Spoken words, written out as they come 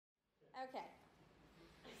Okay.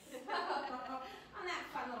 So, on that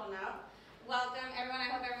fun little note, welcome everyone.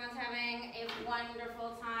 I hope everyone's having a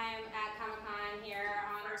wonderful time at Comic-Con here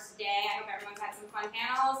on Earth Day. I hope everyone's had some fun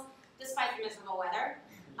panels, despite the miserable weather.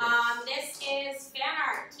 This is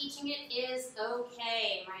Fanart. Teaching it is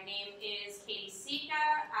okay. My name is Katie Sika.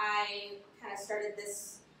 I kind of started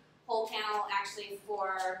this whole panel actually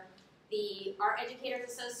for the Art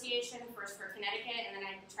Educators Association, first for Connecticut, and then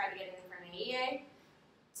I tried to get it in for an AEA.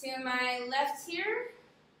 To my left here.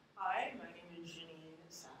 Hi, my name is Janine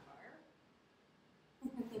Sapphire.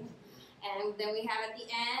 And then we have at the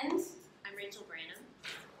end. I'm Rachel Branham.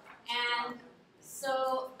 And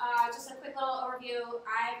so just a quick little overview.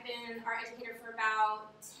 I've been art educator for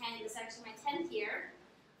about 10, this is actually my 10th year.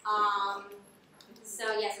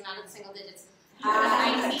 So yes, I'm not in the single digits.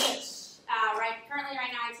 I teach, currently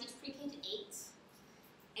right now I teach pre-K to 8.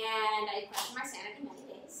 And I question my sanity many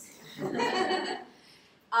days.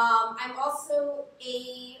 I'm also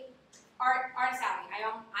a artist alley.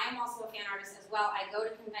 I am also a fan artist as well. I go to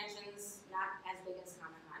conventions, not as big as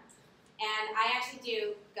Comic-Con, and I actually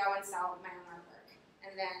do go and sell my own artwork.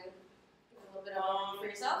 And then give a little bit of for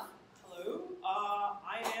yourself. Hello,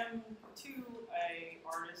 I am too a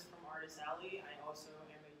artist from Artist Alley. I also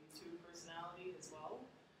am a YouTube personality as well.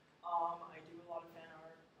 I do a lot of fan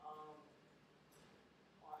art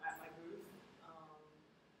at my booth,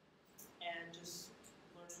 and just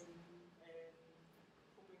learning and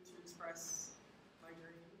hoping to express my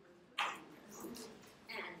journey with you guys.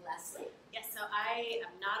 And Leslie. Yes, so I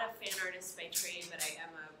am not a fan artist by trade, but I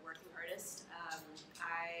am a working artist.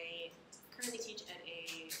 I currently teach at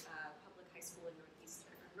a public high school in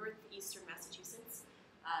northeastern Massachusetts.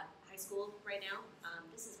 High school right now.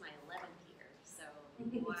 This is my 11th year, so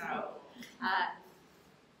Wow.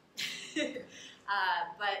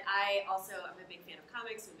 but I also am a big fan of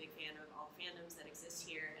comics. I'm a big fan of all the fandoms that exist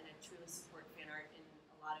here, and I truly support fan art in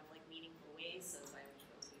a lot of meaningful ways. So that's why I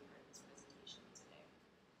chose to be part of this presentation today.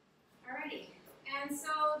 Alrighty. And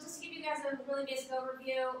so just to give you guys a really basic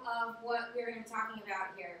overview of what we're going to be talking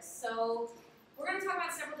about here. So we're going to talk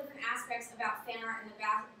about several different aspects about fan art and the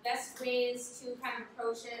best ways to kind of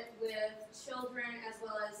approach it with children as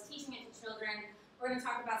well as teaching it to children. We're going to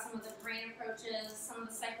talk about some of the brain approaches, some of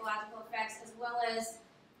the psychological effects, as well as,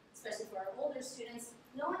 especially for our older students,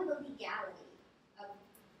 knowing the legality of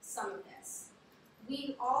some of this.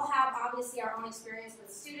 We all have, obviously, our own experience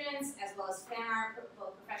with students, as well as fan art,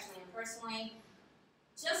 both professionally and personally.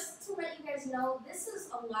 Just to let you guys know, this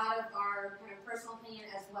is a lot of our kind of personal opinion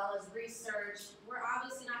as well as research. We're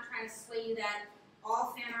obviously not trying to sway you that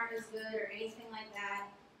all fan art is good or anything like that.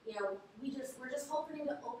 You know, we're just hoping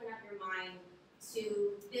to open up your mind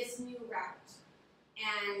to this new route,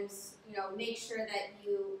 and make sure that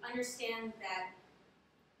you understand that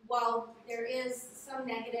while there is some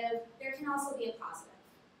negative, there can also be a positive.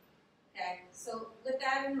 Okay, so with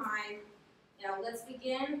that in mind, let's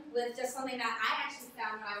begin with just something that I actually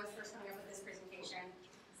found when I was first coming up with this presentation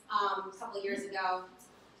a couple years ago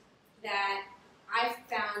that I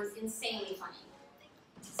found insanely funny.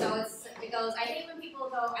 So it goes, I hate when people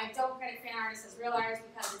go, I don't credit fan artists as real artists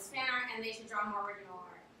because it's fan art and they should draw more original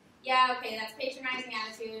art. Yeah, okay, that's patronizing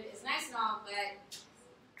attitude. It's nice and all, but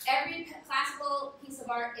every classical piece of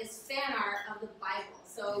art is fan art of the Bible.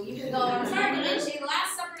 So you can go, I'm sorry to mention, the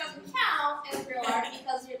Last Supper doesn't count as real art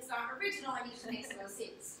because it's not original and you should make some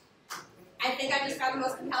sense. I think I just found the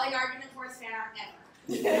most compelling argument for its fan art ever.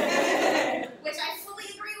 Which I fully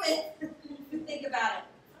agree with, if you think about it.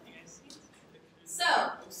 So,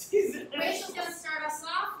 Rachel's going to start us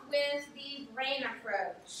off with the brain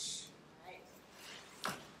approach. Right.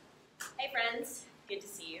 Hey friends, good to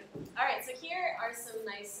see you. All right, so here are some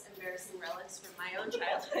nice embarrassing relics from my own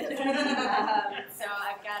childhood. So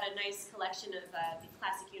I've got a nice collection of the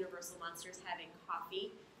classic Universal monsters having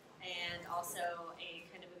coffee, and also a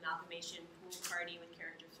kind of amalgamation pool party with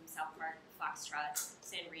characters from South Park, Foxtrot,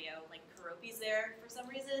 Sanrio, like Karopi's there for some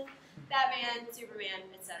reason, Batman, Superman,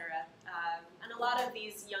 etc. And a lot of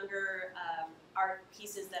these younger art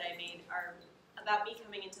pieces that I made are about me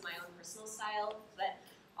coming into my own personal style, but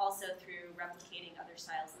also through replicating other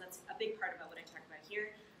styles, and that's a big part about what I talk about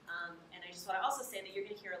here. And I just want to also say that you're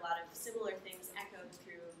going to hear a lot of similar things echoed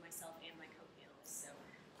through myself and my co-panelists, so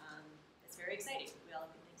it's very exciting. We all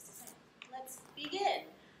have good things to say. Let's begin.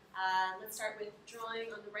 Let's start with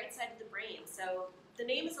drawing on the right side of the brain. So the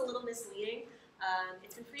name is a little misleading.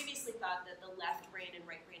 It's been previously thought that the left brain and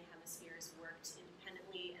right brain hemispheres worked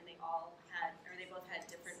independently, and they both had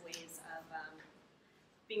different ways of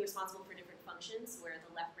being responsible for different functions, where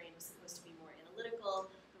the left brain was supposed to be more analytical,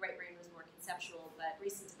 the right brain was more conceptual, but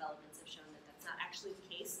recent developments have shown that that's not actually the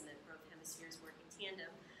case, and that both hemispheres work in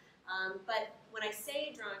tandem. But when I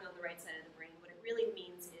say drawing on the right side of the brain, what it really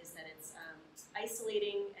means is that it's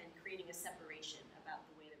isolating and creating a separation about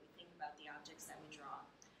the way that we think about the objects that we draw.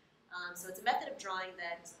 So it's a method of drawing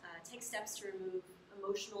that takes steps to remove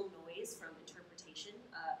emotional noise from interpretation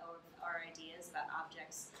of our ideas about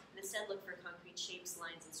objects, and instead look for concrete shapes,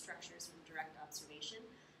 lines, and structures from direct observation.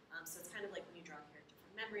 So it's kind of like when you draw a character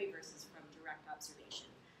from memory versus from direct observation.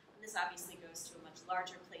 And this obviously goes to a much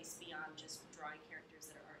larger place beyond just drawing characters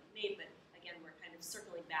that are already made, but again, we're kind of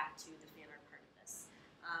circling back to the fan art part of this.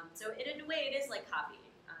 So in a way, it is like copying,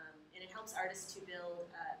 and it helps artists to build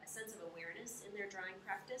a sense of awareness in their drawing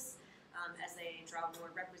practice as they draw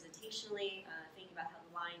more representationally, thinking about how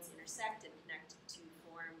the lines intersect and connect to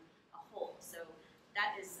form a whole. So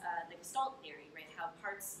that is the Gestalt theory, right? How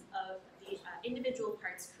parts of the individual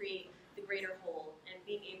parts create the greater whole, and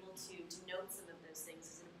being able to note some of those things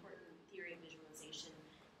is an important theory of visualization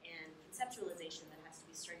and conceptualization that has to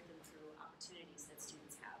be strengthened through opportunities that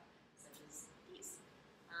students have, such as these.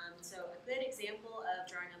 So a good example of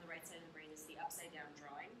drawing on the right side of the brain is the upside down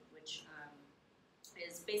drawing, which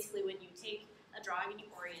is basically when you take a drawing and you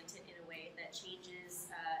orient it in a way that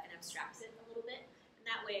changes and abstracts it a little bit. And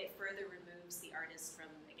that way it further removes the artist from,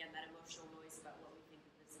 again, that emotional noise about what we think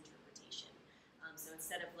of this interpretation. So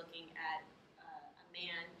instead of looking at a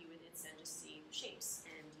man, you would instead just see shapes,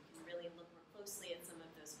 and you can really look more closely at some of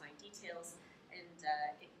those fine details, and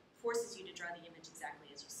it forces you to draw the image exactly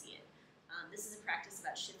as you see it. This is a practice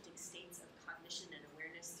about shifting states of cognition and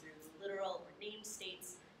awareness through literal or named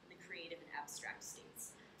states and the creative and abstract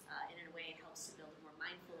states. And in a way, it helps to build a more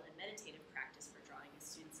mindful and meditative practice for drawing as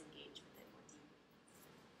students engage with it more deeply.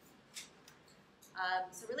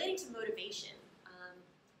 So relating to motivation,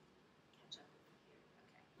 catch up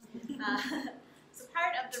here, okay. So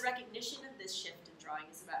part of the recognition of this shift in drawing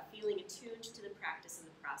is about feeling attuned to the practice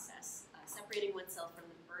and the process, separating oneself from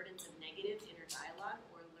the burdens of negative inner dialogue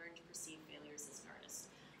or learn to perceive failures as an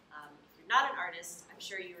artist. If you're not an artist, I'm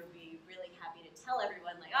sure you would be really happy to tell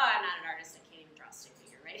everyone, like, oh, I'm not an artist, I can't even draw a stick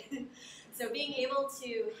figure, right? So being able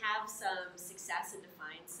to have some success and to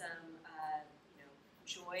find some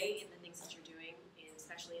joy in the things that you're doing, and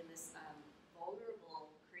especially in this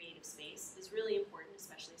vulnerable creative space, is really important,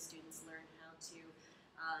 especially as students learn how to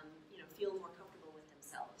feel more comfortable with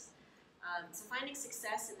themselves. So finding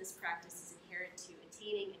success in this practice is inherent to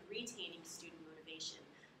attaining and retaining student motivation,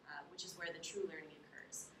 which is where the true learning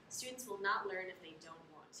occurs. Students will not learn if they don't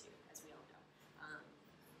want to, as we all know.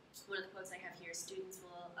 One of the quotes I have here: students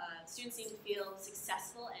need to feel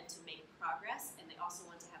successful and to make progress, and they also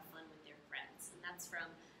want to have fun with their friends. And that's from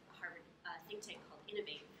a Harvard think tank called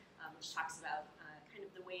Innovate, which talks about kind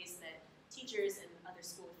of the ways that teachers and other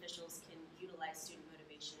school officials can utilize student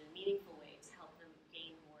motivation in a meaningful way to help them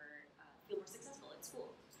gain more, feel more successful at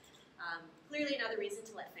school. Clearly another reason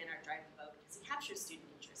to let fan art drive the boat is it captures student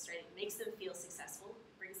interest, right? It makes them feel successful,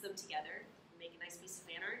 it brings them together. You make a nice piece of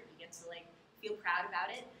fan art, you get to feel proud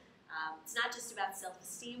about it. It's not just about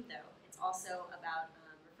self-esteem though, it's also about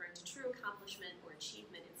referring to true accomplishment or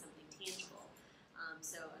achievement in something tangible.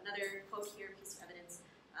 So another quote here, piece of evidence,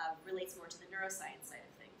 relates more to the neuroscience side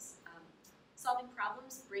of things. Solving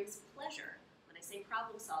problems brings pleasure. When I say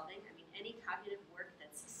problem solving, I mean any cognitive work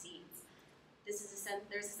that succeeds. There's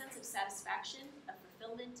a sense of satisfaction, of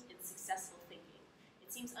fulfillment in successful thinking.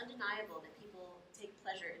 It seems undeniable that people take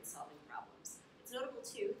pleasure in solving problems. It's notable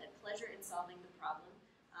too that pleasure in solving the problem,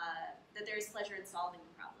 that there is pleasure in solving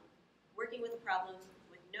the problem. Working with a problem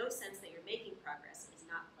with no sense that you're making progress is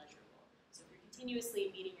not pleasurable. So if you're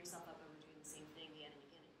continuously beating yourself up over doing the same thing again and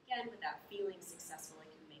again and again without feeling successful,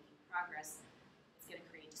 like you're making progress, it's going to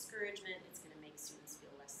create discouragement, it's going to make students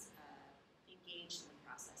feel less engaged in the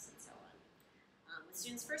process, and so on. When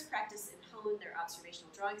students first practice and hone their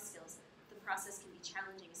observational drawing skills, the process can be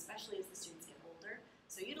challenging, especially as the students get older.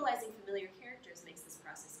 So utilizing familiar characters makes this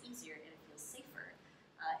process easier and it feels safer.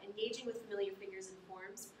 Engaging with familiar figures and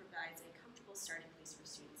forms provides a comfortable starting place for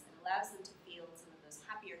students and allows them to feel some of those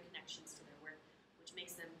happier connections to their work, which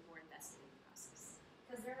makes them more invested in the process.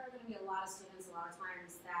 Because there are going to be a lot of students a lot of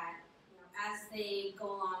times that, as they go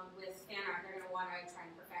along with fan art, they're going to want to try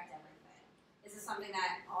and perfect everything. This is something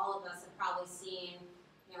that all of us have probably seen,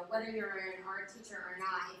 whether you're an art teacher or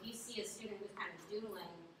not. If you see a student who's kind of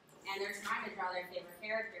doodling and they're trying to draw their favorite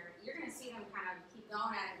character, you're going to see them kind of keep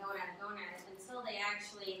going at it until they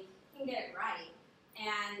actually can get it right.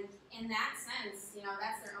 And in that sense,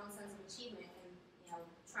 that's their own sense of achievement and,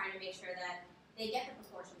 trying to make sure that they get the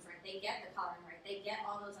proportions right, they get the coloring right, they get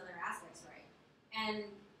all those other aspects right. And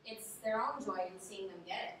it's their own joy in seeing them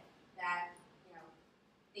get it that,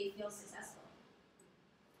 they feel successful.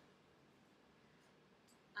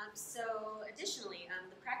 So additionally,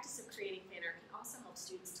 the practice of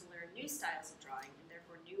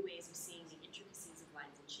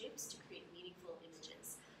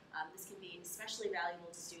especially valuable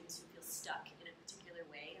to students who feel stuck in a particular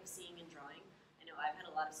way of seeing and drawing. I know I've had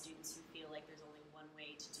a lot of students who feel like there's only one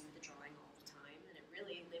way to do the drawing all the time, and it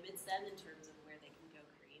really limits them in terms of where they can go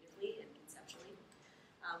creatively and conceptually.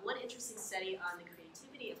 One interesting study on the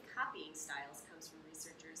creativity of copying styles comes from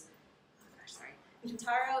researchers,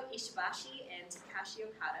 Kentaro Ishibashi and Takashi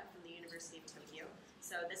Okada from the University of Tokyo.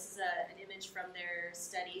 So this is an image from their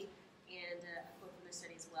study and a quote from their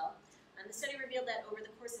study as well. And the study revealed that over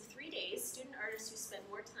the course of 3 days, student artists who spent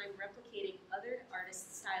more time replicating other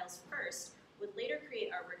artists' styles first would later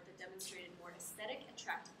create artwork that demonstrated more aesthetic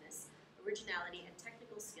attractiveness, originality, and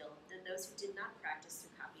technical skill than those who did not practice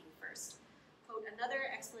through copying first. Quote,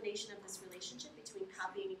 another explanation of this relationship between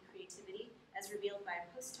copying and creativity, as revealed by a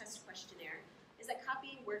post-test questionnaire, is that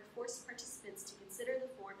copying work forced participants to consider the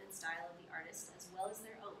form and style of the artist as well as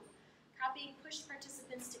their own. Copying pushed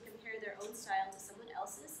participants to compare their own style to someone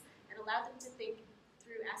else's and allowed them to think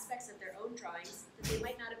through aspects of their own drawings that they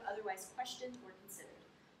might not have otherwise questioned or considered.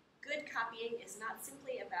 Good copying is not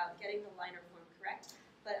simply about getting the line or form correct,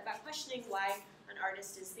 but about questioning why an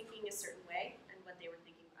artist is thinking a certain way and what they were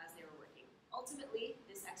thinking as they were working. Ultimately,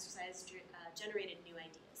 this exercise generated new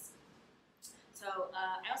ideas. So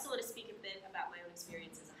I also want to speak a bit about my own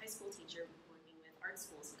experience as a high school teacher working with art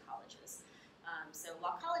schools and colleges. So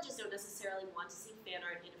while colleges don't necessarily want to see fan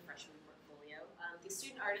art in a freshman portfolio, the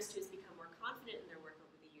student artist who has become more confident in their work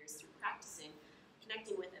over the years through practicing,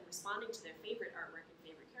 connecting with and responding to their favorite artwork and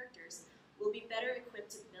favorite characters will be better equipped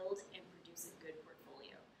to build and produce a good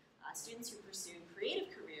portfolio. Students who pursue creative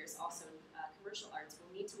careers, also in commercial arts, will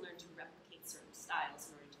need to learn to replicate certain styles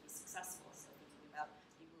in order to be successful. So thinking about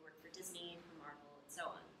people who work for Disney, for Marvel, and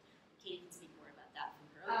so on. Katie can speak more about that from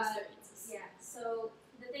her own experiences. Yeah, so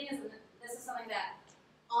the thing is, and this is something that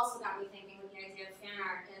also got me thinking with the idea of fan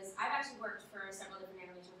art, is I've actually worked for several different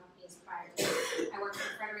animation companies prior to this. I worked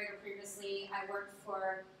for Frederator previously. I worked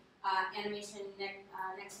for Animation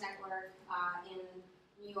Next Network in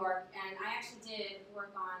New York, and I actually did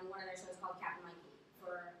work on one of their shows called Captain Mikey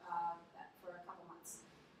for a couple months.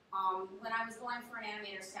 When I was going for an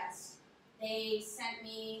animator's test, they sent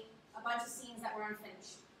me a bunch of scenes that were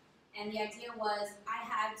unfinished, and the idea was I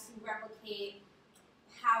had to replicate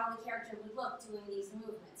how the character would look doing these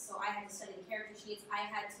movements. So I had to study the character sheets. I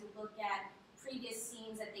had to look at previous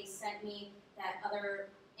scenes that they sent me that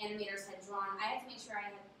other animators had drawn. I had to make sure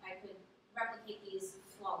I could replicate these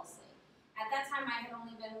flawlessly. At that time, I had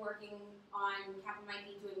only been working on Captain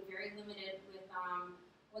Mikey, doing very limited with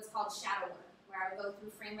what's called shadow work, where I would go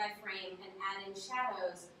through frame by frame and add in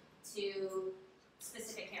shadows to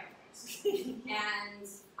specific characters. And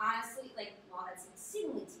honestly, while that's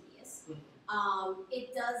exceedingly tedious,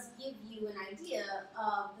 it does give you an idea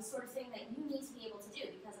of the sort of thing that you need to be able to do,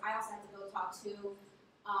 because I also had to go talk to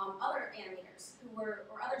other animators or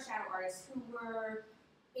other shadow artists who were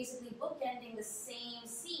basically bookending the same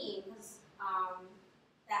scene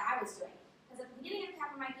that I was doing. Because at the beginning of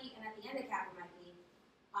Captain Mikey and at the end of Captain Mikey,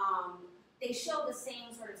 they show the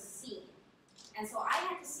same sort of scene. And so I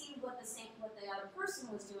had to see what the other person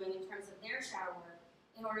was doing in terms of their shadow work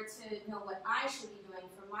in order to know what I should be doing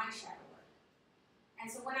for my shadow work. And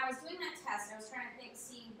so when I was doing that test, I was trying to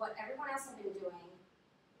see what everyone else had been doing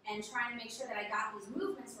and trying to make sure that I got these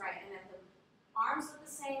movements right and that the arms look the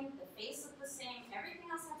same, the face looked the same, everything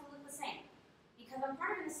else had to look the same, because I'm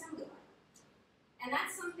part of an assembly line. And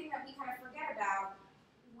that's something that we kind of forget about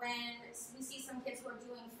when we see some kids who are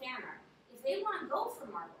doing fan art. If they want to go for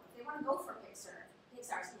Marvel, if they want to go for Pixar, if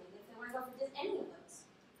they want to go for any of those,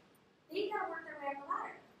 they've got to work their way up the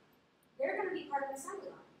ladder. They're going to be part of an assembly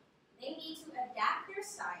line. They need to adapt their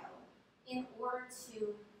style in order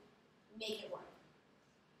to make it work.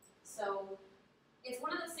 So it's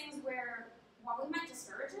one of those things where, while we might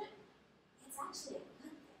discourage it, it's actually a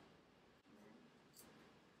good thing.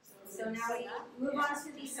 So now we move on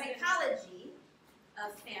to the psychology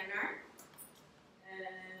of fan art.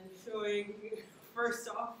 And showing, first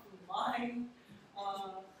off, mine.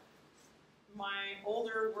 My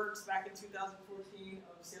older works back in 2014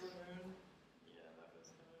 of Sailor Moon. Yeah, that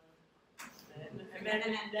was then. And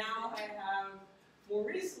then now I have more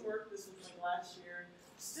recent work, this was like last year,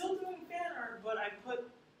 still doing fan art, but I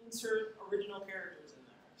insert original characters in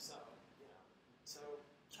there. So, so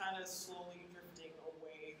kind of slowly drifting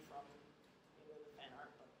away from the fan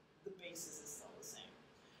art, but the basis is still the same.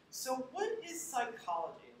 So what is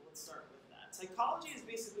psychology? Let's start with that. Psychology is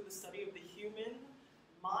basically the study of the human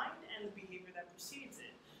mind and the behavior that precedes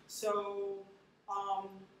it. So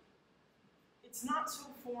it's not so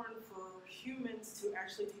foreign for humans to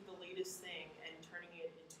actually take the latest thing and turning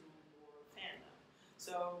it into more fandom.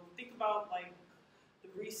 So think about the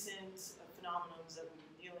recent phenomenons that we've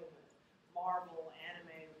been dealing with. Marvel,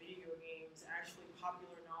 anime, video games, actually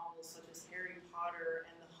popular novels such as Harry Potter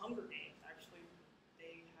and The Hunger Games. Actually,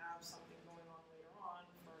 they have something going on later on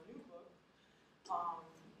for a new book.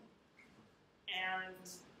 And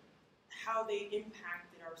how they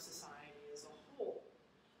impacted our society as a whole.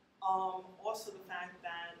 Also the fact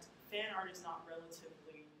that fan art is not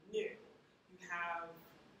relatively new.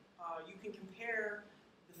 You can compare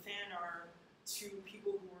the fan art to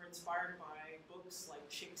people who were inspired by books like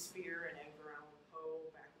Shakespeare and Edgar Allan Poe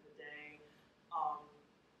back in the day.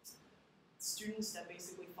 Students that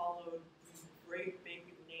basically followed these great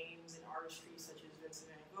big names in artistry such as Vincent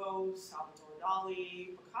van Gogh, Salvador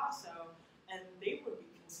Dali, Picasso, and they would be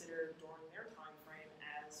considered during their time frame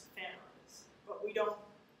as fan artists. But we don't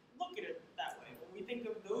look at it that way. When we think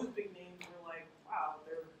of those big names, we're like, wow,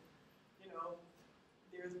 they're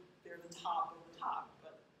the top of the top.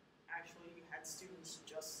 But actually, you had students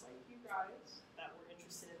just like you guys that were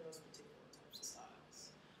interested in those particular types of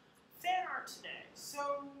styles. Fan art today.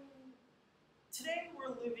 So today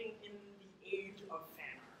we're living in the age of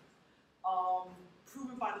fan art.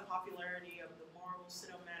 Proven by the popularity of the Marvel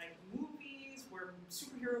cinematic movies, where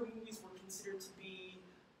superhero movies were considered to be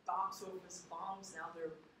box office bombs. Now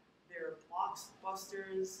they're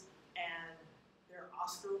blockbusters and they're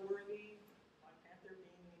Oscar-worthy. Black Panther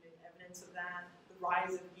being evidence of that. The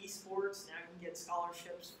rise of esports. Now you can get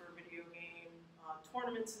scholarships for video game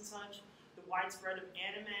tournaments and such. The widespread of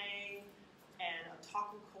anime and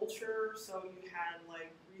otaku culture. So you had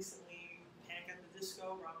like recently Panic at the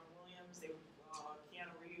Disco, Robin Williams,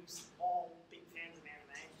 Keanu Reeves, all big fans of anime.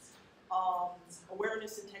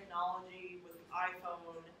 Awareness in technology with the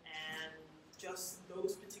iPhone and just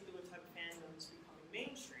those particular type of fandoms becoming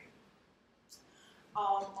mainstream. A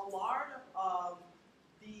lot of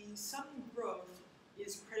the sudden growth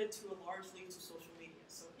is credited largely to social media.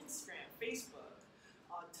 So Instagram, Facebook,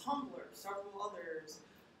 Tumblr, several others,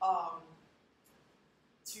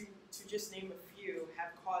 to just name a few,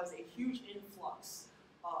 have caused a huge influx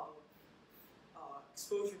of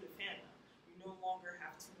exposure to fandom. You no longer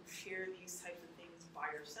have to share these types of things by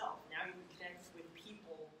yourself. Now you can connect with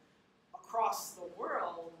people across the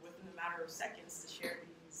world within a matter of seconds to share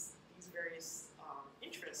these various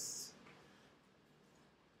interests.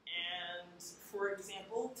 And for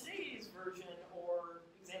example, today's version or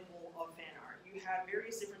example of fan art, you have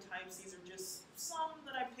various different types. These are just some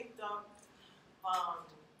that I picked up.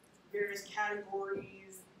 Various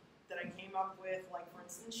categories that I came up with, like for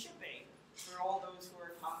instance, shipping. For all those who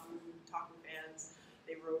are otaku fans,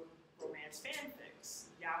 they wrote romance fanfics,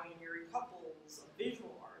 yaoi and yuri couples,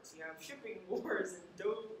 visual arts. You have shipping wars and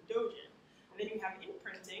doujin. And then you have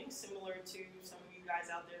imprinting, similar to some of you guys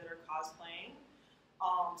out there that are cosplaying.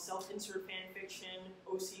 Self-insert fan fiction,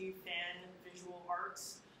 OC fan visual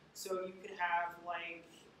arts. So you could have like,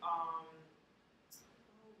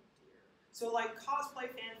 so like cosplay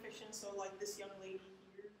fan fiction, so like this young lady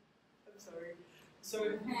here, I'm sorry.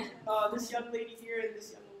 So this young lady here and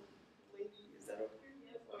this young lady, is that over here?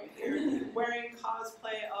 Yes, over here. Wearing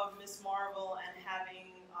cosplay of Miss Marvel and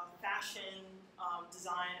having fashion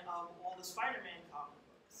design of all the Spider-Man comic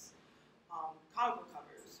books, comic book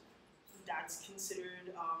covers. That's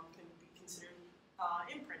considered, can be considered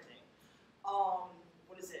imprinting.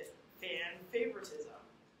 What is it? Fan favoritism.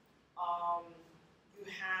 You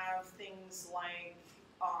have things like,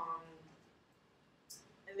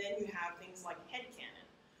 and then you have things like headcanon,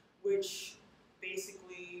 which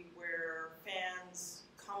basically where fans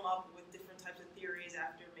come up with different types of theories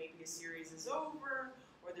after maybe a series is over,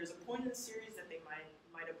 or there's a point in the series that they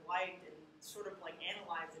might have liked and sort of like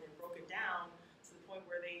analyzed it and broke it down to the point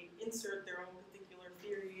where they insert their own particular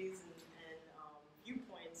theories and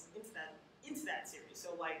viewpoints into that series.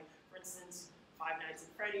 So like, for instance, Five Nights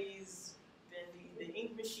at Freddy's, the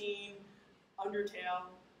Ink Machine, Undertale,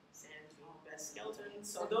 Best Skeleton.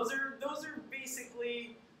 So those are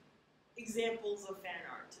basically examples of fan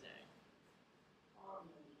art today.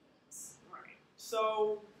 Right.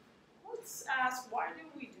 So let's ask, why do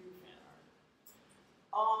we do fan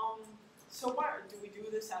art? So why do we do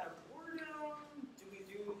this out of boredom? Do we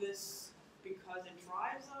do this because it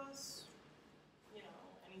drives us? You know,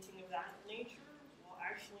 anything of that nature? Well,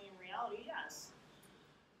 actually, in reality, yes.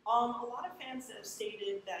 A lot of fans have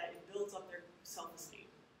stated that it builds up their self-esteem.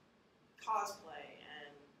 Cosplay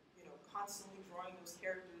and, you know, constantly drawing those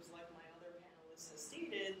characters, like my other panelists have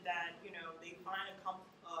stated, that, you know, they find a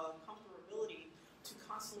comfortability to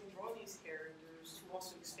constantly draw these characters to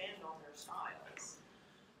also expand on their styles.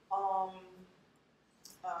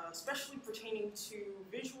 Especially pertaining to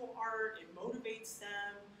visual art, it motivates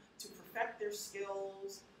them to perfect their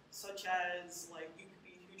skills, such as, like, you could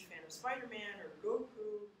be a huge fan of Spider-Man or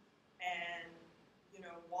Goku, And,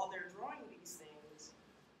 while they're drawing these things,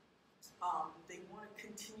 they want to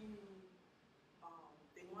continue,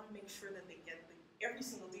 they want to make sure that they get every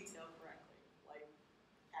single detail correctly, like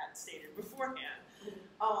Kat stated beforehand.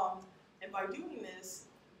 And by doing this,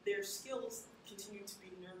 their skills continue to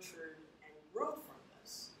be nurtured and grow from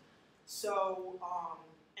this. So,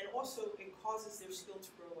 and also it causes their skill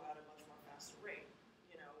to grow at a much more faster rate.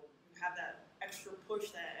 You have that extra push,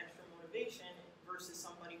 that extra motivation versus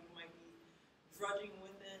somebody who might be drudging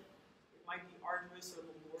with it. It might be arduous or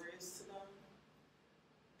laborious to them.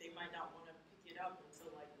 They might not want to pick it up until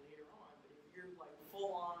like later on. But if you're like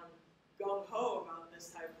full on gung-ho about this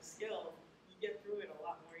type of skill, you get through it a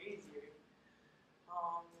lot more easier.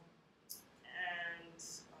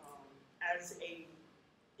 As a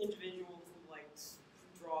individual who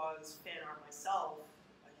draws fan art myself,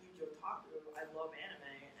 a huge otaku, I love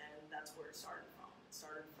anime, and that's where it started from. It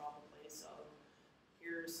started from a place of,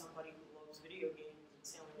 here's somebody who loves video games and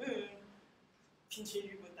Sailor Moon,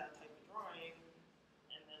 continued with that type of drawing,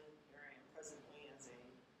 and then here I am presently as a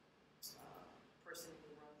person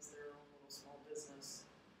who runs their own little small business.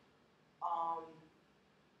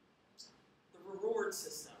 The reward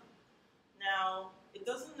system. Now, it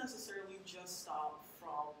doesn't necessarily just stop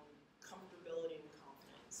from comfortability and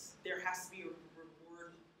confidence. There has to be a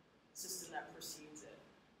reward system that precedes it.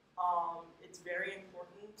 It's very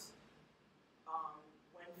important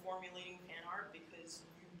when formulating fan art because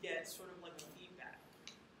you get sort of like a feedback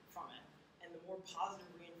from it. And the more positive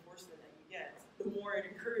reinforcement that you get, the more it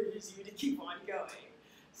encourages you to keep on going.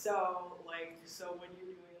 So when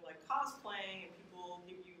you're doing like cosplaying and people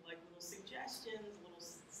give you like little suggestions, little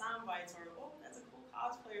sound bites, or oh, that's a cool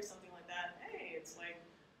cosplay or something like that, hey, it's like,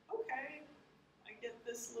 okay, I get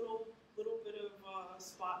this little bit of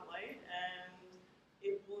spotlight, and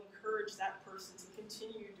it will encourage that person to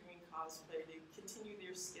continue doing cosplay, to continue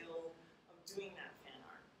their skill of doing that fan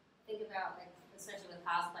art. Think about, especially with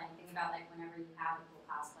cosplay, think about whenever you have a cool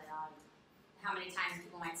cosplay on, how many times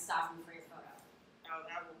people might stop you for your photo. Oh,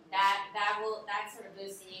 that sort of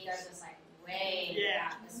boosts the ego just way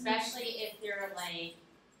down. Especially if you're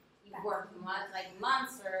you've worked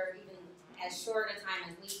months or even as short a time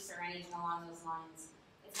as weeks or anything along those lines.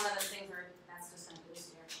 It's one of those things where that's just going to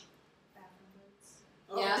boost your bathroom boots.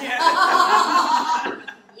 Oh, yeah.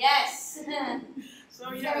 Yes. So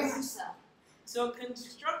very much so. So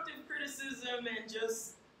constructive criticism and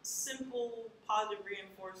just simple positive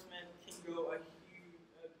reinforcement can go a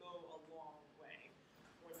long way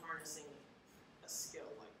when harnessing a skill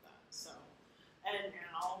like that. So, and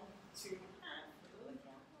now to.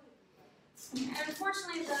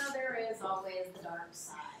 Unfortunately, though, there is always the dark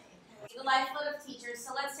side. The lifeblood of teachers.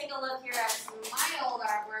 So let's take a look here at some of my old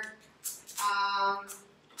artwork.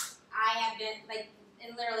 I have been,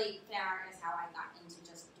 and literally fan art is how I got into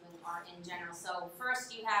just doing art in general. So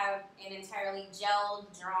first you have an entirely gel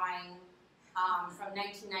drawing from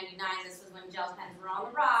 1999. This was when gel pens were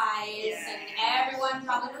on the rise, and everyone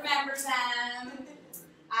probably remembers them.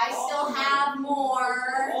 I still have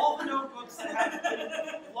more. All the notebooks that have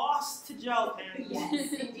been lost to gel pens.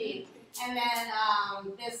 Yes, indeed. And then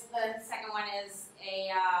the second one is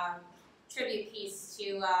a tribute piece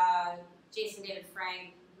to Jason David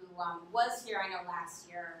Frank, who was here, I know, last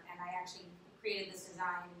year, and I actually created this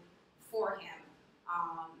design for him.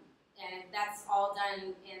 And that's all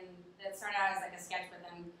done that started out as a sketch, but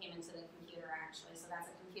then came into the computer, actually. So that's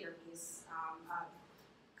a computer piece, a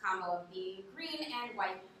combo of the green and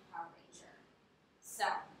white Power Ranger. So,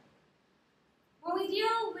 when we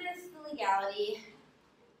deal with the legality,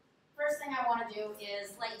 first thing I want to do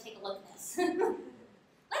is let you take a look at this.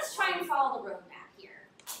 Let's try and follow the roadmap here.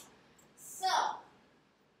 So,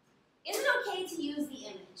 is it okay to use the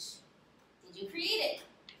image? Did you create it?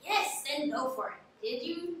 Yes, then go for it. Did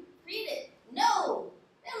you create it? No.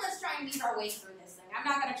 Then let's try and beat our way through this thing. I'm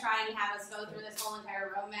not going to try and have us go through this whole entire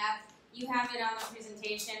roadmap. You have it on the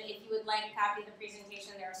presentation. If you would like a copy of the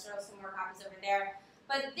presentation, there are still some more copies over there.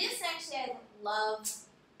 But this actually I love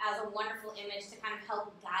as a wonderful image to kind of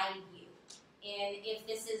help guide you in if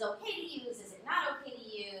this is okay to use, is it not okay to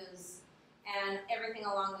use, and everything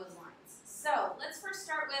along those lines. So let's first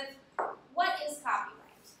start with what is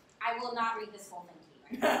copyright? I will not read this whole thing to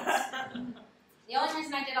you. The only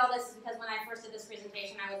reason I did all this is because when I first did this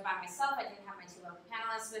presentation, I was by myself. I didn't have my two lovely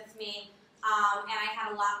panelists with me. And I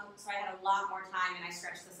had a lot more time, and I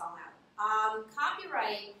stretched this all out.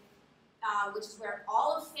 Copyright, which is where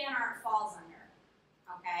all of fan art falls under,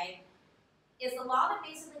 okay, is the law that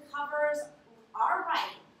basically covers our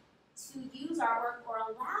right to use artwork or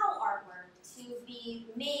allow artwork to be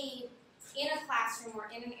made in a classroom or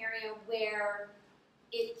in an area where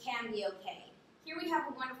it can be okay. here we have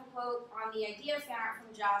a wonderful quote on the idea of fan art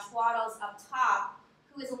from Josh Waddles up top,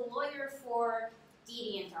 who is a lawyer for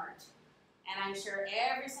DeviantArt. And I'm sure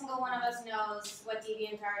every single one of us knows what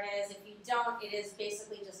DeviantArt is. If you don't, it is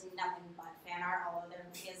basically just nothing but fan art, although there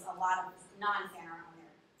is a lot of non-fan art on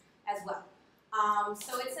there as well.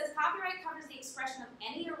 So it says copyright covers the expression of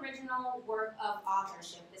any original work of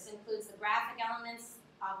authorship. This includes the graphic elements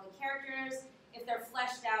of the characters, if they're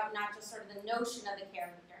fleshed out, not just sort of the notion of the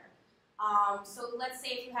character. So let's say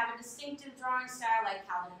if you have a distinctive drawing style like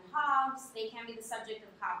Calvin and Hobbes, they can be the subject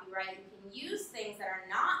of copyright. You can use things that are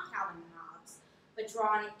not Calvin and Hobbes, but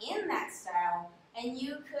drawn in that style, and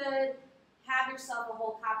you could have yourself a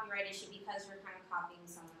whole copyright issue because you're kind of copying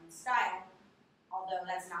someone's style, although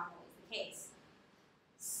that's not always the case.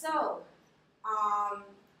 So,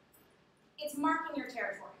 it's marking your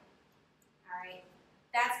territory, all right?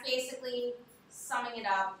 That's basically summing it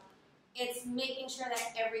up. It's making sure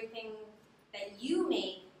that everything that you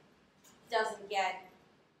make doesn't get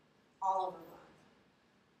all overrun.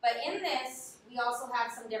 But in this, we also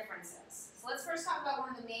have some differences. So let's first talk about one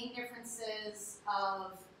of the main differences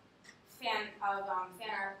of fan art.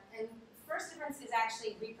 And the first difference is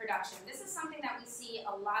actually reproduction. This is something that we see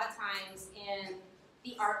a lot of times in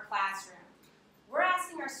the art classroom. We're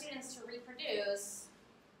asking our students to reproduce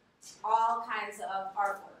all kinds of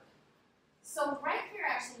artwork. So right here,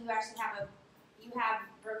 actually, you have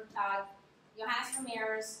Johannes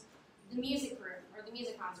Vermeer's The Music Room, or The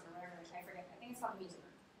Music Concert, or whatever, I forget. I think it's called The Music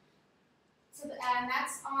Room. So and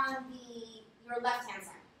that's on your left-hand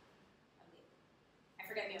side, I believe. I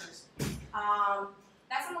forget the others.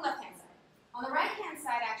 That's on the left-hand side. On the right-hand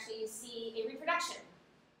side, actually, you see a reproduction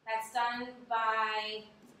that's done by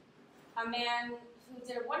a man who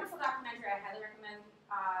did a wonderful documentary. I highly recommend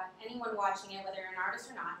anyone watching it, whether you're an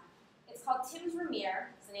artist or not. It's called Tim's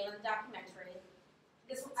Vermeer. It's the name of the documentary.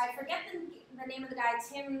 I forget the name of the guy,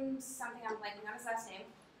 Tim something, I'm blanking on his last name.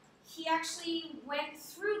 He actually went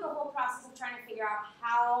through the whole process of trying to figure out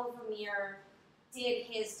how Vermeer did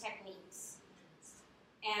his techniques.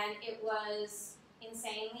 And it was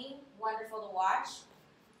insanely wonderful to watch.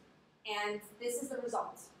 And this is the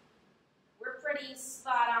result. We're pretty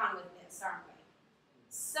spot on with this, aren't we?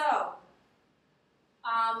 So,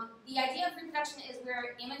 the idea of reproduction is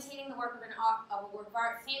we're imitating the work of a work of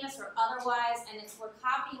art, famous or otherwise, and we're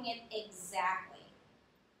copying it exactly.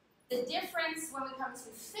 The difference when we come to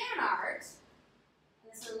fan art, and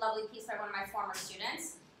this is a lovely piece by one of my former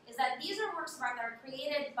students, is that these are works of art that are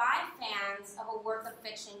created by fans of a work of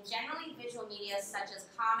fiction, generally visual media such as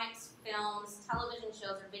comics, films, television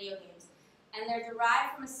shows, or video games, and they're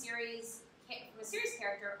derived from a series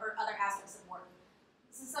character or other aspects of work.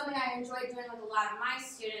 This is something I enjoy doing with a lot of my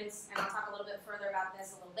students, and I'll talk a little bit further about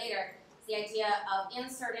this a little later. It's the idea of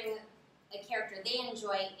inserting a character they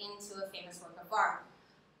enjoy into a famous work of art.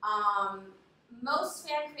 Most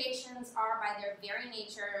fan creations are, by their very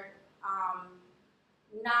nature,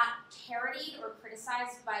 not parodied or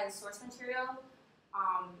criticized by the source material,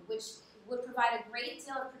 which would provide a great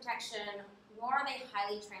deal of protection, nor are they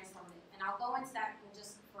highly transformative. And I'll go into that in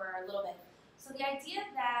just for a little bit. So the idea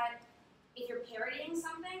that if you're parodying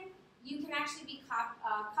something, you can actually be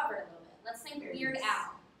covered a little bit. Let's think Weird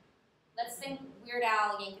Al. Let's think Weird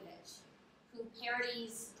Al Yankovic, who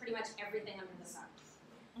parodies pretty much everything under the sun.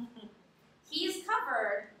 He's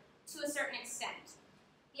covered to a certain extent.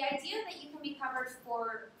 The idea that you can be covered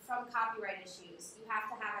from copyright issues, you have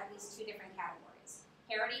to have at least two different categories.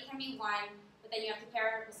 Parody can be one, but then you have to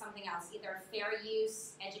pair it with something else, either fair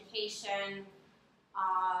use, education,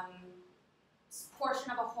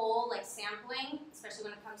 portion of a whole, like sampling, especially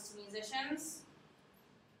when it comes to musicians.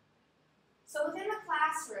 So within the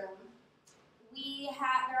classroom,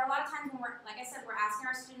 there are a lot of times when like I said, we're asking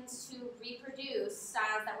our students to reproduce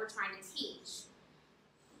styles that we're trying to teach.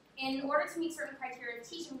 In order to meet certain criteria of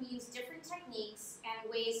teaching, we use different techniques and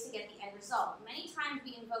ways to get the end result. Many times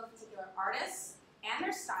we invoke particular artists and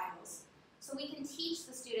their styles so we can teach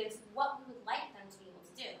the students what we would like them to be able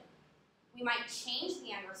to do. We might change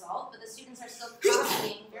the end result, but the students are still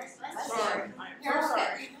copying. Sorry.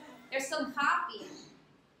 They're still copying.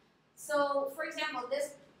 So, for example,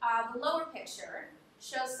 the lower picture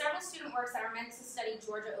shows several student works that are meant to study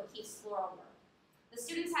Georgia O'Keeffe's floral work. The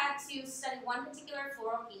students had to study one particular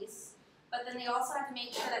floral piece, but then they also had to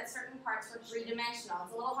make sure that certain parts were three-dimensional.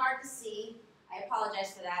 It's a little hard to see. I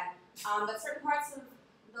apologize for that. But certain parts of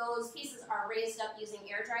those pieces are raised up using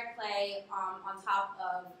air-dry clay on top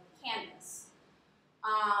of canvas.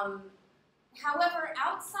 However,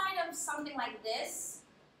 outside of something like this,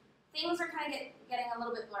 things are kind of getting a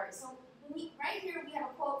little bit blurry. So right here we have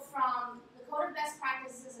a quote from the Code of Best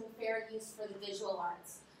Practices and Fair Use for the Visual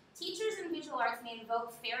Arts. Teachers in visual arts may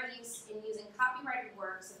invoke fair use in using copyrighted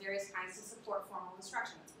works of various kinds to support formal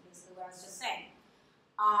instruction. That's basically what I was just saying.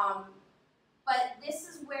 But this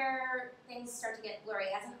is where things start to get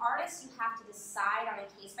blurry. As an artist, you have to decide on a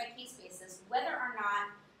case-by-case basis whether or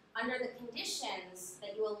not, under the conditions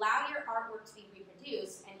that you allow your artwork to be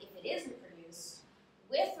reproduced, and if it is reproduced,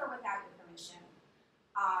 with or without your permission,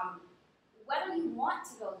 whether you want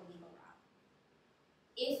to go the legal route.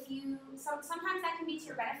 Sometimes that can be to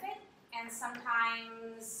your benefit, and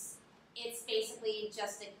sometimes it's basically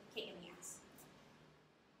just a kick in the ass.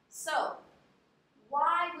 So,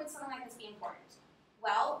 why would something like this be important?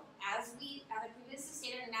 Well, as I previously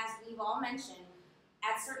stated and as we've all mentioned,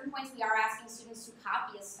 at certain points we are asking students to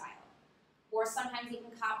copy a style, or sometimes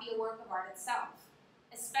even copy a work of art itself,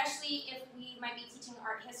 especially if we might be teaching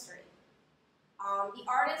art history. The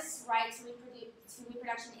artist's right to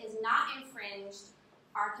reproduction is not infringed,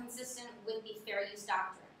 are consistent with the fair use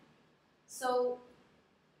doctrine. So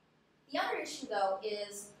the other issue though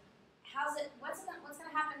is what's going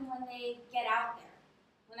to happen when they get out there,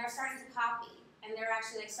 when they're starting to copy and they're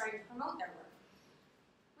actually starting to promote their work.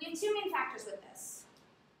 We have two main factors with this.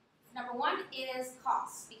 Number one is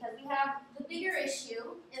cost, because we have the bigger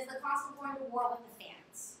issue is the cost of going to war with the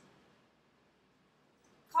fans.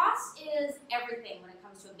 Cost is everything when it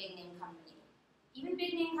comes to a big name company. Even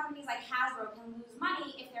big name companies like Hasbro can lose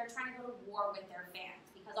money if they're trying to go to war with their fans,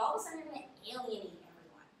 because all of a sudden you're going to alienate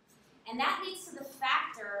everyone. And that leads to the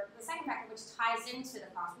second factor which ties into the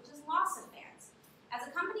cost, which is loss of fans. As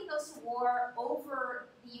a company goes to war over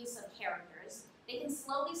the use of characters, they can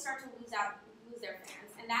slowly start to lose their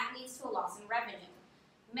fans, and that leads to a loss in revenue.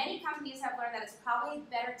 Many companies have learned that it's probably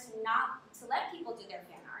better to let people do their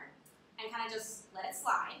fan art and kind of just let it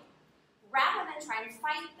slide, rather than trying to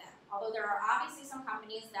fight them. Although there are obviously some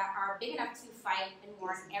companies that are big enough to fight and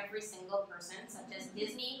warn every single person, such as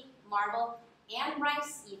Disney, Marvel, and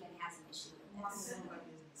Rice even has an issue with this.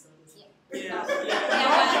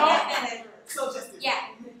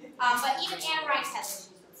 But even Anne Rice has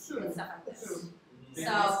issues with stuff like this.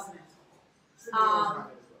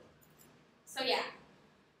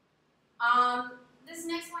 This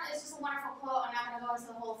next one is just a wonderful quote. I'm not going to go into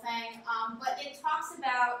the whole thing, but it talks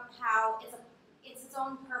about how it's its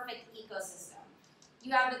own perfect ecosystem.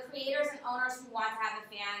 You have the creators and owners who want to have the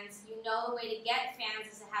fans. You know the way to get fans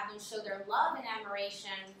is to have them show their love and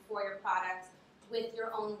admiration for your product with your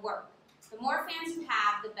own work. The more fans you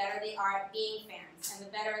have, the better they are at being fans, and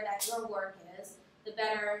the better that your work is, the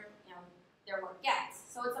better their work gets.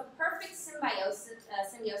 So it's a perfect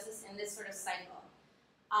symbiosis in this sort of cycle.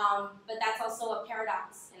 But that's also a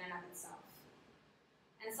paradox in and of itself.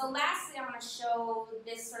 And so lastly, I want to show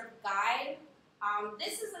this sort of guide.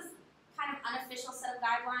 This is a kind of unofficial set of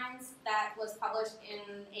guidelines that was published in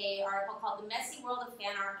an article called The Messy World of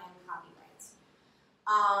Fan Art and Copyright.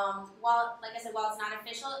 Like I said, while it's not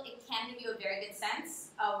official, it can give you a very good sense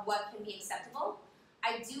of what can be acceptable.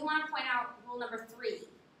 I do want to point out rule number 3,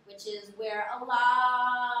 which is where a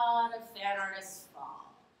lot of fan artists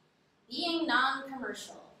fall. Being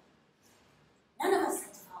non-commercial. None of us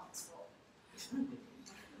like to follow this rule.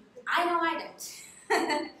 I know I don't.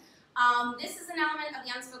 This is an element of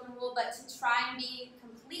the unspoken rule, but to try and be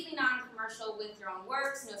completely non-commercial with your own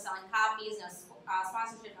works, no selling copies, no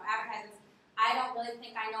sponsorship, no advertisements. I don't really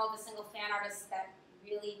think I know of a single fan artist that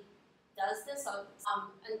really does this,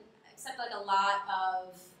 except like a lot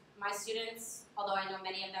of my students, although I know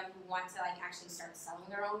many of them who want to actually start selling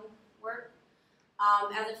their own work.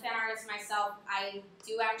 As a fan artist myself, I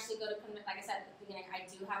do actually go to, like I said at the beginning, I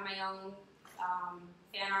do have my own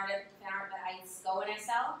fan art that I go and I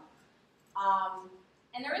sell.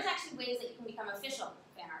 And there is actually ways that you can become official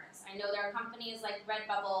fan artists. I know there are companies like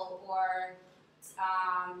Redbubble or,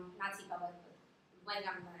 not T-Public, blank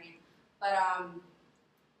on their name, but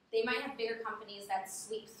they might have bigger companies that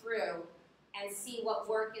sweep through and see what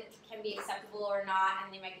work can be acceptable or not,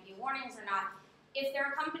 and they might give you warnings or not. If there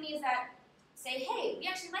are companies that say, hey, we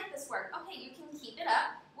actually like this work, okay, you can keep it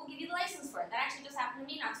up, we'll give you the license for it. That actually just happened to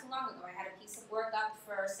me not too long ago. I had a piece of work up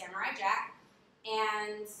for Samurai Jack,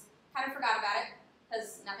 and kind of forgot about it,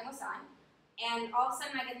 because nothing was selling. And all of a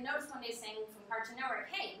sudden I get a notice one day saying from Cartoon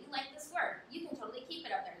Network, hey, we like this work, you can totally keep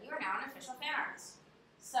it up there. You are now an official fan artist.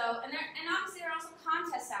 So, and obviously there are also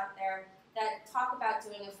contests out there that talk about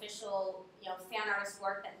doing official, fan artist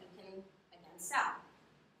work that you can, again, sell.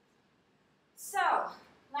 So,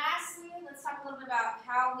 lastly, let's talk a little bit about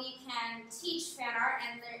how we can teach fan art,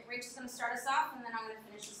 and Rachel's going to start us off, and then I'm going to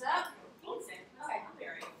finish this up. Okay.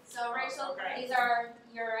 So, Rachel, these are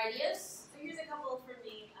your ideas. So here's a couple for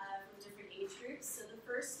me from different age groups. So the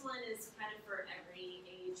first one is kind of for every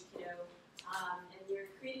age, kiddo, and you're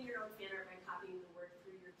creating your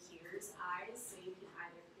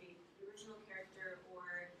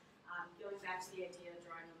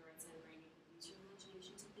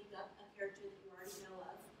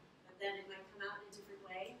then it might come out in a different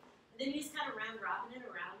way. And then you just kind of round robin it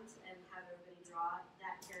around and have everybody draw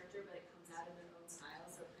that character, but it comes out in their own style.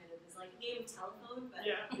 So it kind of is like a game of telephone, but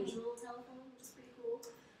visual telephone, which is pretty cool.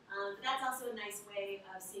 But that's also a nice way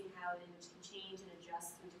of seeing how an image can change and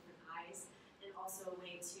adjust through different eyes, and also a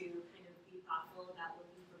way to kind of be thoughtful about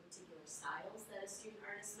looking for particular styles that a student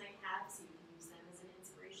artist might have, so you can use them as an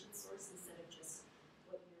inspiration source instead of just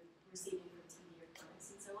what you're receiving from TV or comics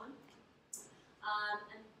and so on.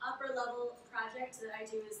 An upper level project that I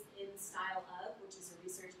do is in Style Of, which is a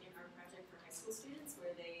research and art project for high school students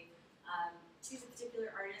where they choose a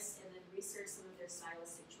particular artist and then research some of their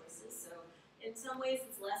stylistic choices. So in some ways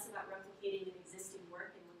it's less about replicating an existing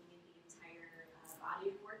work and looking at the entire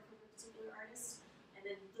body of work from a particular artist, and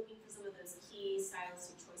then looking for some of those key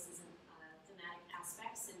stylistic choices and thematic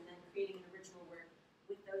aspects, and then creating an original work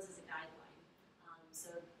with those as a guideline.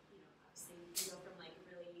 So, you know, obviously you go from like a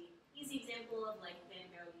really easy example of like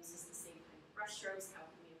Van Gogh uses the same kind of brush strokes, how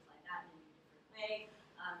can we apply that in a different way,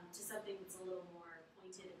 to something that's a little more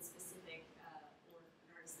pointed and specific, or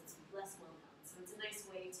an artist that's less well known. So it's a nice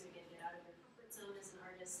way to, again, get out of your comfort zone as an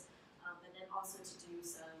artist, but then also to do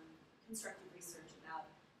some constructive research about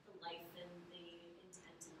the life and the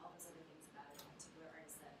intent and all those other things about a particular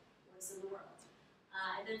artist that works in the world.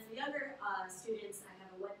 And then for younger students, I have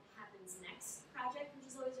a What Happens Next project,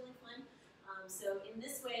 which is always really fun. So in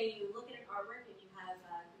this way, you look at an artwork and you have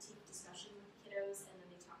a critique discussion with kiddos, and then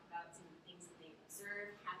they talk about some of the things that they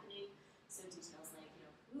observe happening. So details like, you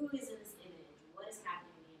know, who is in this image, what is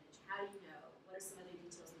happening in the image, how do you know, what are some other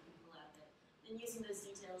details we can pull out of it. And using those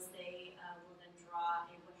details, they will then draw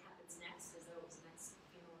a what happens next, as though it was the next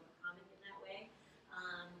panel of a comic in that way.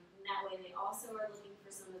 In that way, they also are looking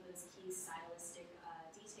for some of those key stylistic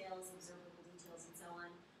details, observable details, and so on,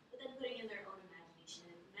 but then putting in their own imagination,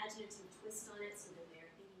 an imaginative twist on it, so that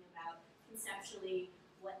they're thinking about conceptually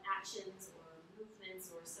what actions or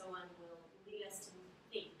movements or so on will lead us to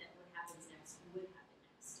think that what happens next would happen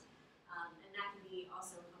next. And that can be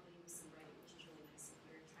also accompanied with some writing, which is really nice if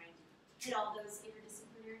you're trying to hit all those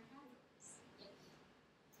interdisciplinary categories.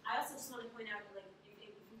 I also just want to point out, like,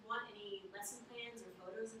 if you want any lesson plans or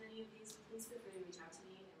photos of any of these, please feel free to reach out to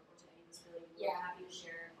me or to any of us. Really, we're happy to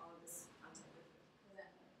share all of this content with you.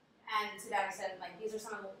 Exactly. And to that extent, like, these are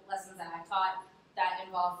some of the lessons that I've taught that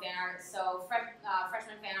involve fan art. So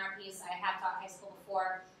freshman fan art piece, I have taught high school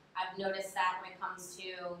before. I've noticed that when it comes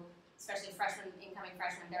to, especially incoming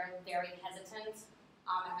freshmen, they're very hesitant.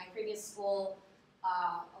 At my previous school,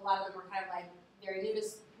 a lot of them were kind of like very new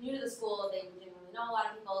to the school. They didn't really know a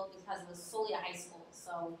lot of people because it was solely a high school.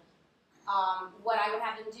 So what I would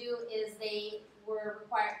have them do is they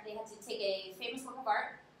had to take a famous work of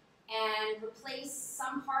art and replace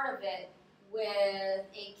some part of it with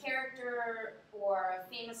a character or a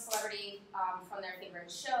famous celebrity from their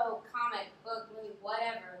favorite show, comic, book, movie,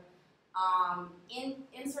 whatever,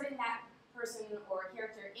 inserting that person or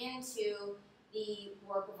character into the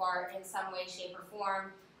work of art in some way, shape, or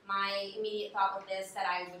form. My immediate thought with this that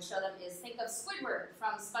I would show them is think of Squidward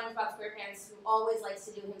from SpongeBob SquarePants, who always likes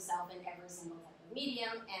to do himself in every single type of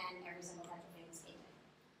medium and every single type of famous statement.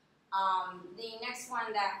 The next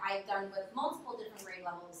one that I've done with multiple different grade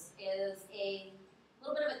levels is a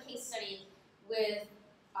little bit of a case study with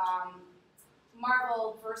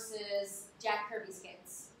Marvel versus Jack Kirby's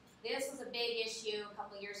kids. This was a big issue a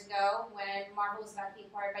couple years ago when Marvel was about to be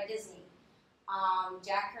acquired by Disney.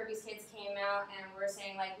 Jack Kirby's kids came out and were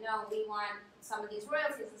saying, like, no, we want some of these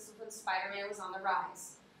royalties. This was when Spider-Man was on the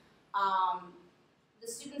rise. The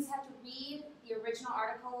students had to read the original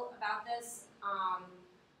article about this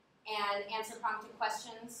and answer prompted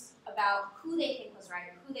questions about who they think was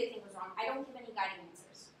right or who they think was wrong. I don't give any guiding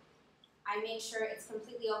answers. I make sure it's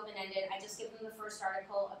completely open-ended. I just give them the first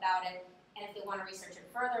article about it, and if they want to research it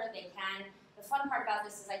further, they can. The fun part about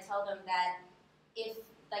this is I tell them that if,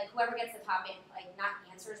 like, whoever gets the top, like, not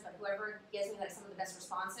answers, but whoever gives me, like, some of the best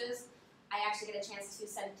responses, I actually get a chance to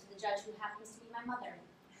send it to the judge, who happens to be my mother.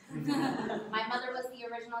 My mother was the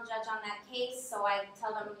original judge on that case, so I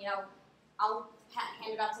tell them, you know, I'll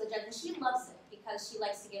hand it off to the judge, and she loves it because she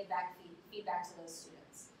likes to give back feedback to those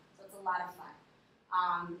students. So it's a lot of fun.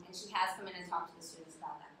 And she has come in and talked to the students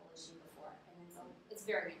about that whole issue before, and it's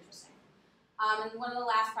very interesting. And one of the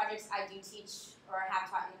last projects I do teach, or have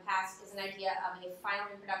taught in the past, is an idea of a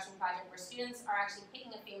final reproduction project where students are actually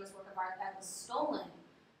picking a famous work of art that was stolen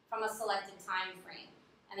from a selected time frame,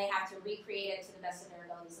 and they have to recreate it to the best of their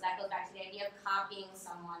ability. So that goes back to the idea of copying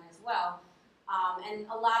someone as well. And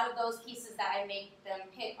a lot of those pieces that I make them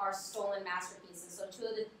pick are stolen masterpieces. So two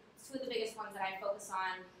of the biggest ones that I focus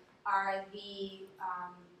on are the,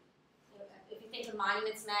 if you think the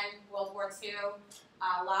Monuments Men, World War II.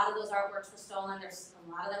 A lot of those artworks were stolen. There's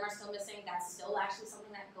a lot of them are still missing. That's still actually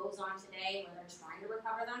something that goes on today where they're trying to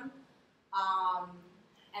recover them.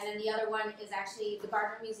 And then the other one is actually the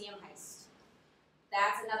Gardner Museum heist.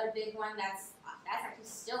 That's another big one that's actually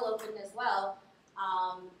still open as well.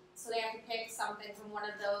 So they have to pick something from one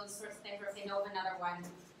of those sorts of things, or if they know of another one,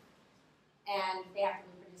 and they have to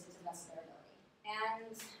reproduce it to the best of their ability.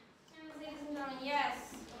 And ladies and gentlemen,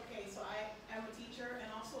 yes. Okay, so I am a teacher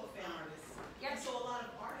and also a fan artist. Yep. And so a lot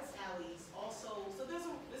of artist alleys also, so there's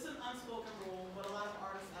an unspoken rule, but a lot of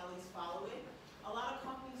artist alleys follow it. A lot of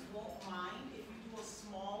companies won't mind if you do a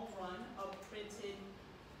small run of printed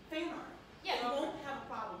fan art. Yeah. They won't have a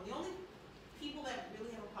problem. The only people that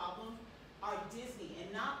really have a problem are Disney, and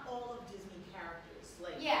not all of Disney characters.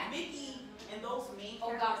 Like Mickey and those main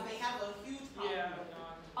characters, they have a huge problem with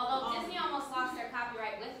them. Although Disney almost lost their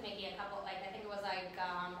copyright with Mickey a couple, like I think it was like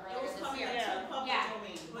earlier this year. It was coming to public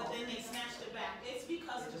domain, but then they snatched it back. It's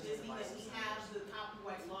because of Disney that we have the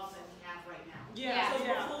copyright laws that we have right now. Yeah. So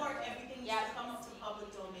before everything used to come up to public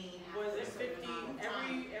domain Was after it a certain amount of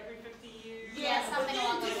time. every 50 years? Yeah, something but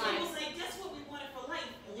along then those Disney lines. will say, that's what we wanted for life,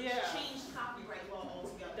 and we changed copyright law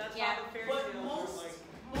altogether. That's Yeah. how the fairy But tales most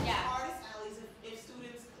were like. artist alleys, if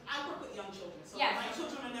students, I work with young children, so Yeah. my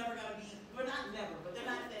children are never gonna be, well not never, but they're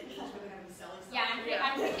not at that age where they're gonna be selling stuff. Yeah,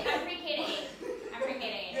 I'm pre-K to 8. I'm pre-K to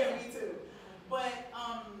 8. Yeah, me too. But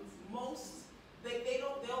most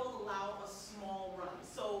they'll allow a small run.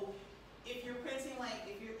 So if you're printing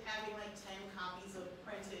if you're having 10 copies of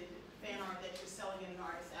printed fan art that you're selling in an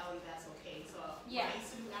artist alley, that's okay. So when I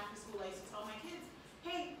used to do after school, I used to tell my kids,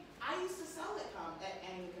 hey, I used to sell at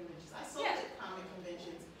annual conventions. I sold at comic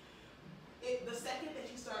conventions. The second that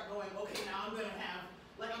you start going, okay, now I'm gonna have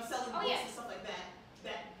I'm selling books and stuff like that,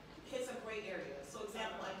 that hits a gray area. So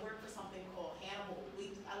example, I worked for something called Hannibal.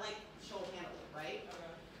 I like the show Hannibal, right?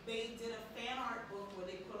 Okay. They did a fan art book where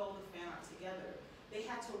they put all the fan art together. They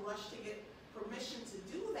had to rush to get permission to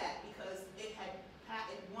do that because it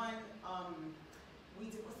won, we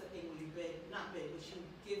did, what's the thing where you bid, not bid, but you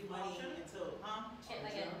give money until,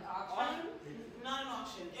 Like an auction? Not an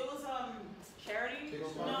auction. It was, Charity?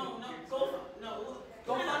 no,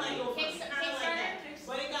 Kickstarter,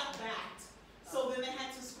 but it got backed. So then they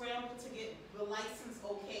had to scramble to get the license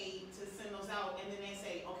okay to send those out, and then they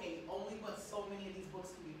say, okay, only but so many of these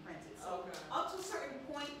books can be printed. So up to a certain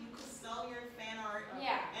point, you could sell your fan art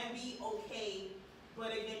and be okay,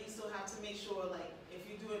 but again, you still have to make sure, if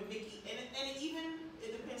you're doing Mickey, and it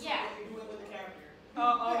depends on what you're doing with the character.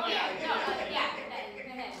 I'm not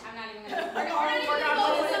even gonna. We're not even going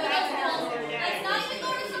to some of those rules. Let's not even go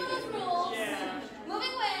to some of those rules.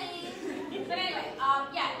 Moving away. But anyway,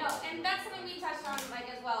 and that's something we touched on as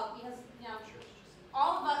well because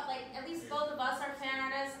all of us, at least both of us are fan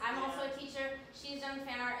artists. I'm also a teacher. She's done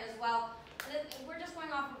fan art as well. We're just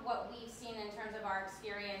going off of what we've seen in terms of our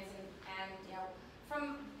experience and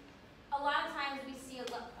from a lot of times we see, or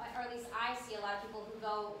at least I see a lot of people who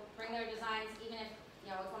go bring their designs, even if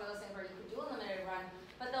it's one of those things where you could do a limited run,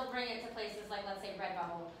 but they'll bring it to places like, let's say,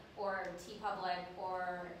 Redbubble or TeePublic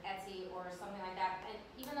or Etsy or something like that. And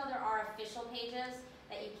even though there are official pages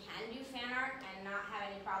that you can do fan art and not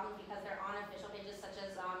have any problems because they're on official pages such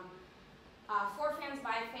as For Fans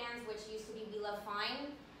by Fans, which used to be We Love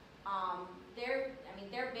Fine. They're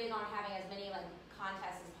big on having as many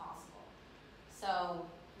contests as possible. So.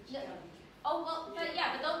 But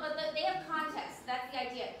they have contests. That's the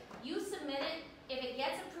idea. You submit it. If it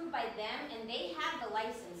gets approved by them, and they have the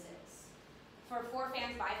licenses for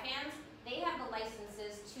Fans by Fans, they have the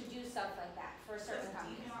licenses to do stuff like that for certain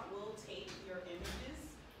companies. DeviantArt will take your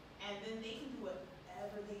images, and then they can do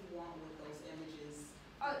whatever they want with those images.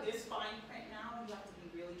 There's fine print now. You have to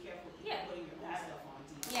be really careful putting your own stuff on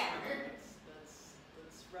DeviantArt.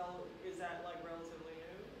 Is that relatively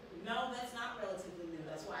new? No, that's not relatively new.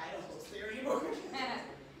 That's why I don't post there anymore.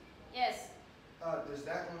 Yes. Does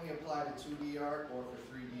that only apply to 2D art or for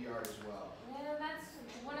 3D art as well? Yeah, that's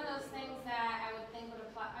one of those things that I would think would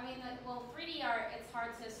apply. 3D art, it's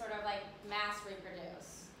hard to sort of mass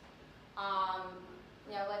reproduce.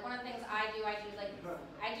 One of the things I do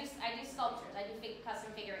sculptures. I do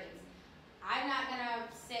custom figurines. I'm not gonna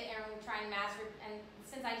sit and try and and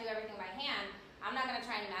since I do everything by hand, I'm not gonna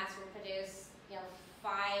try and mass reproduce 5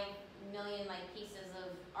 million pieces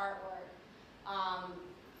of artwork.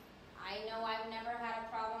 I know I've never had a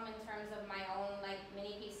problem in terms of my own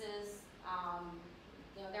mini pieces.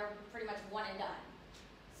 They're pretty much one and done.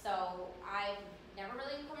 So I've never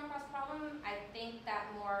really come across a problem. I think that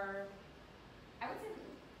I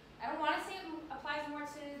don't want to say it applies more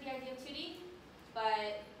to the idea of 2D,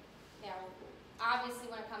 but obviously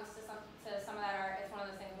when it comes to some of that art,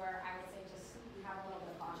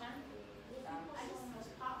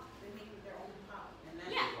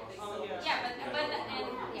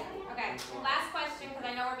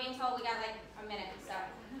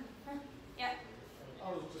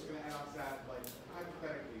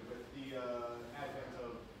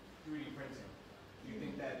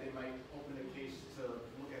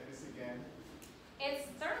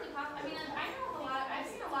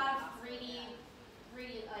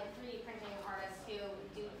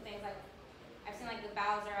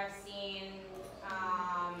 Bowser, I've seen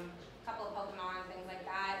a couple of Pokemon, things like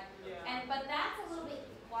that. Yeah. But that's a little bit,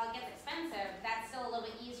 while it gets expensive, that's still a little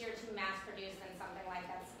bit easier to mass produce than something like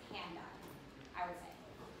that's hand done, I would say.